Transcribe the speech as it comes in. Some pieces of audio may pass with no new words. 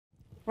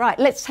Right,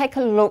 let's take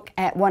a look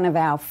at one of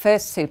our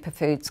first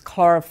superfoods,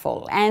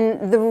 chlorophyll.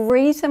 And the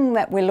reason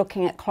that we're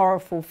looking at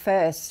chlorophyll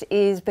first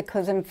is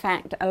because, in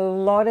fact, a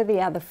lot of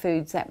the other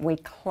foods that we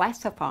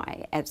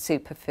classify as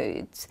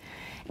superfoods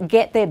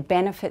get their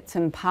benefits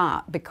in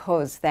part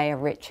because they are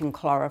rich in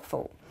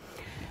chlorophyll.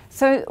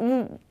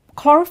 So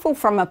chlorophyll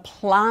from a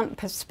plant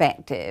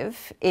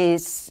perspective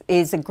is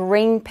a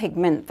green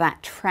pigment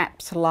that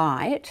traps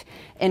light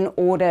in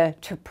order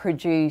to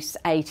produce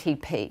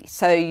ATP.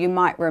 So you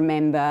might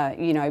remember,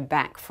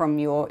 back from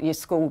your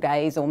school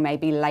days or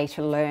maybe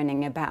later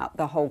learning about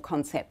the whole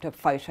concept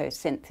of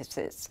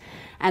photosynthesis.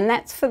 And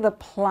that's for the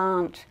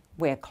plant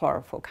where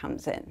chlorophyll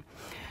comes in.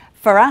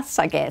 For us,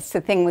 I guess, the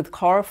thing with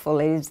chlorophyll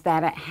is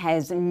that it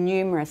has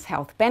numerous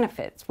health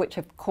benefits, which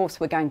of course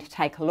we're going to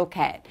take a look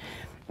at.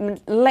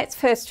 Let's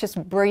first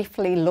just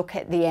briefly look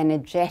at the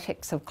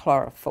energetics of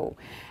chlorophyll.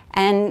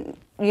 And,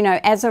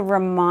 as a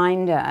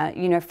reminder,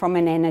 from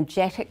an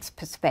energetics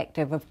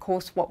perspective, of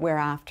course, what we're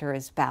after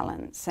is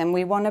balance. And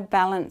we want a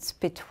balance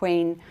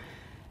between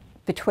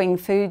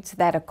foods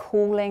that are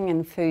cooling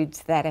and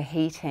foods that are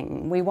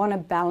heating. We want a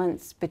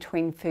balance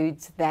between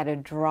foods that are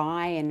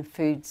dry and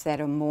foods that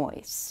are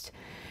moist.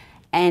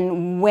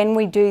 And when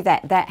we do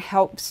that, that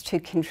helps to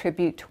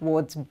contribute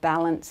towards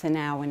balance in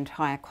our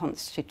entire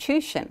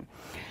constitution.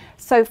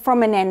 So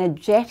from an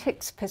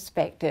energetics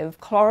perspective,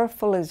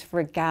 chlorophyll is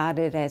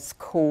regarded as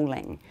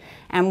cooling.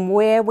 And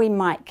where we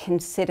might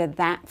consider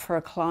that for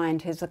a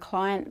client is a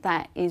client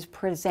that is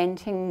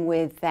presenting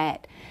with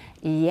that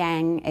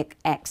yang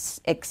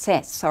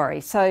excess,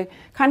 so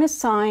kind of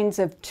signs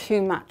of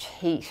too much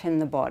heat in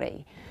the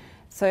body.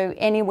 So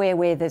anywhere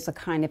where there's a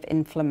kind of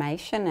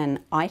inflammation and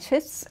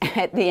itis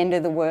at the end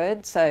of the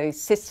word, so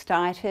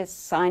cystitis,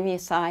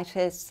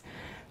 sinusitis,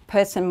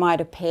 person might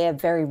appear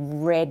very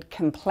red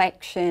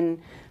complexion,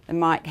 they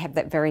might have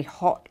that very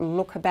hot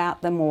look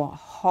about them or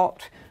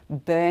hot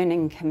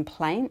burning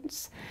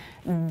complaints.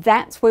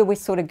 That's where we're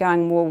sort of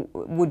going, well,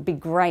 it would be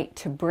great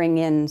to bring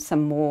in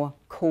some more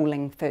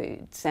cooling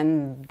foods,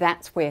 and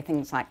that's where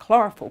things like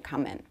chlorophyll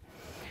come in.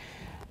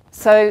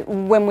 So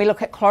when we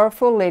look at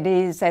chlorophyll, it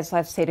is, as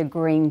I've said, a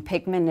green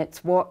pigment.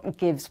 It's what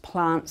gives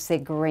plants their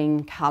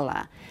green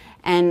colour.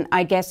 And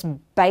I guess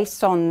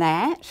based on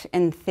that,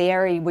 in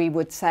theory, we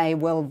would say,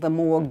 well, the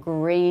more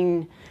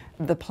green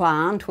the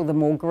plant or the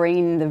more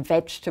green the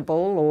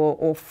vegetable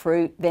or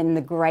fruit, then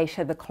the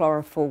greater the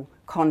chlorophyll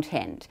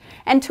content.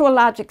 And to a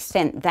large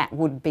extent, that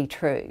would be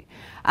true.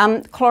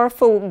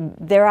 Chlorophyll,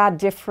 there are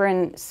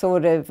different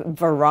sort of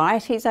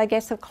varieties, I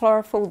guess, of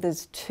chlorophyll.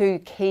 There's two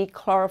key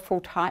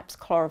chlorophyll types,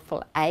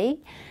 chlorophyll A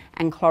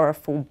and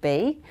chlorophyll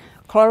B.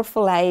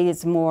 Chlorophyll A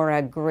is more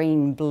a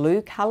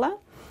green-blue colour,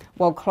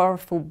 while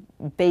chlorophyll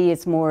B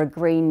is more a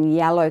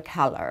green-yellow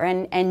colour.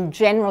 And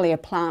generally a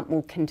plant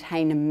will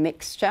contain a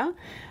mixture,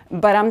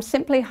 but I'm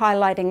simply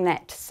highlighting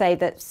that to say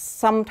that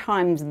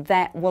sometimes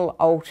that will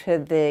alter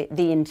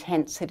the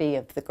intensity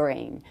of the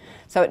green.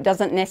 So it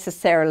doesn't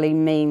necessarily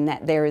mean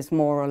that there is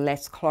more or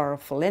less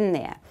chlorophyll in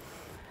there.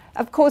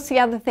 Of course, the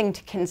other thing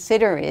to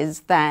consider is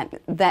that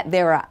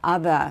there are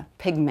other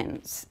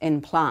pigments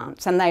in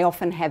plants, and they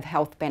often have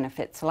health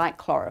benefits like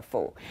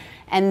chlorophyll,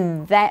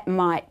 and that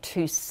might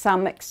to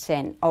some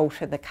extent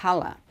alter the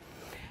colour.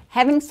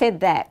 Having said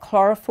that,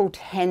 chlorophyll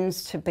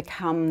tends to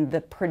become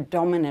the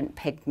predominant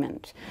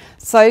pigment.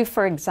 So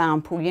for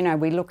example,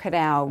 we look at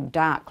our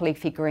dark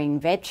leafy green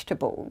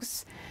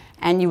vegetables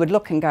and you would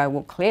look and go,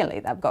 well, clearly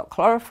they've got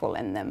chlorophyll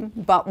in them.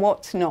 But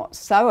what's not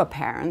so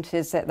apparent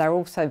is that they're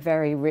also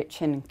very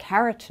rich in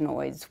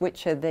carotenoids,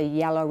 which are the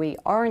yellowy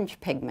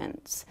orange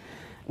pigments.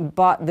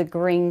 But the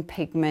green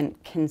pigment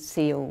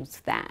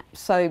conceals that.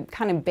 So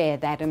kind of bear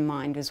that in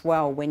mind as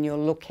well when you're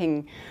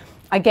looking,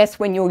 I guess,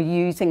 when you're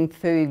using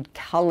food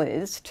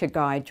colours to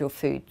guide your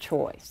food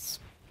choice.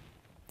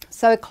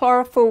 So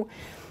chlorophyll,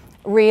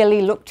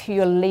 really look to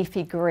your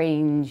leafy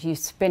greens, your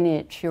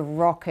spinach, your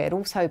rocket,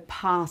 also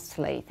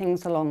parsley,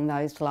 things along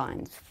those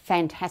lines.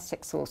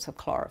 Fantastic source of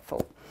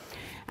chlorophyll.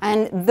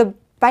 And the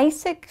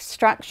basic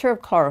structure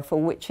of chlorophyll,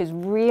 which is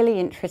really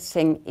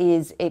interesting,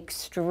 is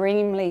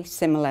extremely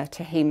similar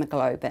to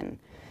hemoglobin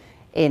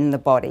in the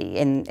body,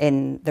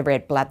 in the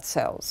red blood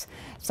cells.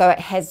 So it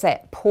has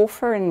that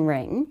porphyrin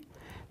ring,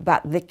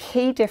 but the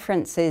key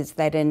difference is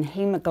that in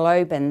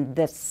hemoglobin,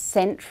 the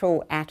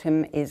central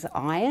atom is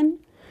iron,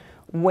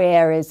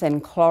 whereas in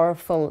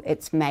chlorophyll,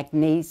 it's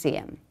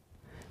magnesium.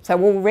 So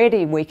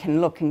already we can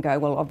look and go,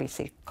 well,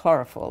 obviously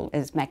chlorophyll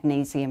is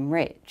magnesium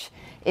rich.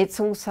 It's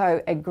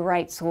also a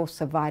great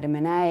source of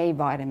vitamin A,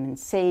 vitamin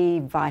C,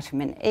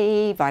 vitamin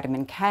E,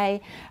 vitamin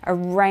K, a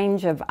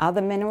range of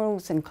other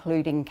minerals,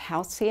 including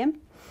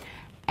calcium.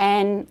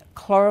 And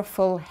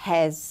chlorophyll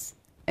has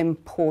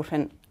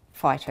important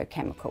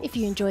phytochemicals. If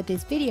you enjoyed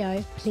this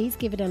video, please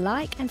give it a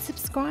like and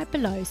subscribe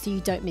below so you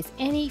don't miss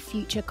any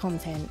future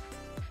content.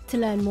 To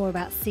learn more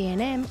about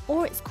CNM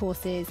or its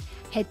courses,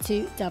 head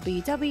to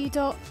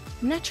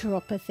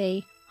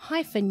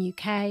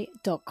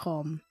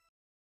www.naturopathy-uk.com.